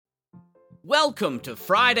Welcome to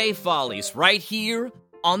Friday Follies, right here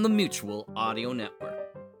on the Mutual Audio Network.